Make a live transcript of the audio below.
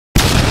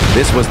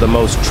This was the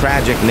most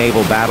tragic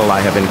naval battle I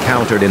have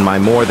encountered in my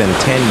more than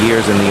 10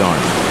 years in the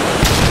Army.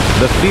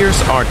 The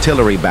fierce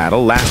artillery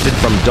battle lasted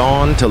from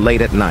dawn to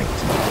late at night.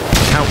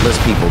 Countless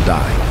people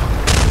died.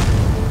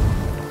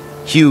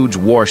 Huge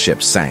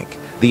warships sank.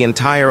 The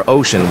entire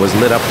ocean was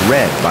lit up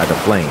red by the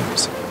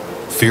flames.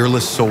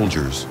 Fearless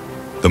soldiers,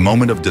 the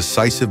moment of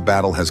decisive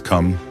battle has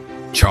come.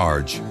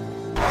 Charge.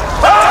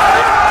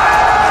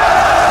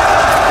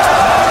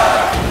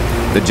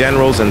 The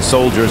generals and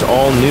soldiers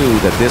all knew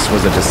that this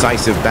was a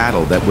decisive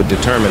battle that would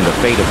determine the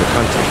fate of the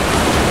country.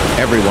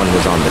 Everyone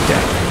was on the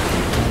deck.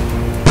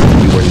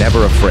 We were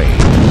never afraid.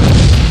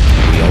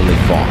 We only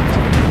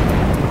fought.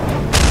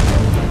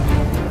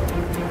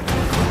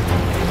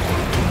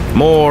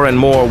 More and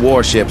more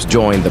warships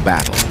joined the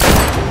battle.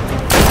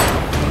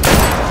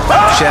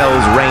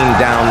 Shells rained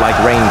down like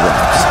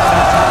raindrops.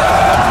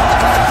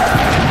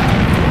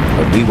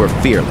 But we were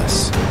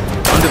fearless.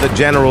 Under the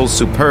general's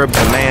superb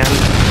command,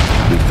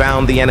 we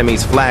found the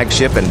enemy's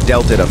flagship and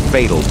dealt it a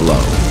fatal blow.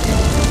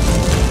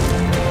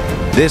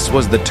 This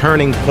was the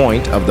turning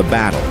point of the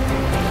battle.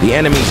 The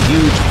enemy's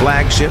huge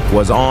flagship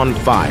was on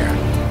fire.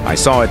 I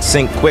saw it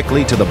sink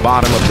quickly to the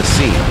bottom of the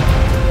sea.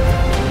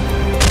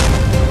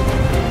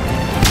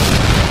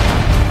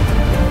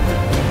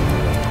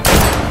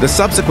 The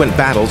subsequent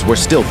battles were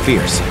still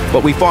fierce,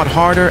 but we fought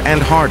harder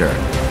and harder.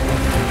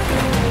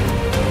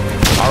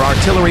 Our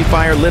artillery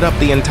fire lit up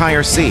the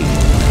entire sea.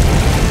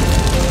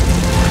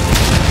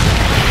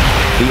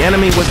 The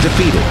enemy was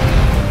defeated,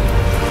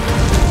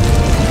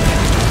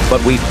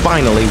 but we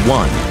finally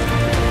won.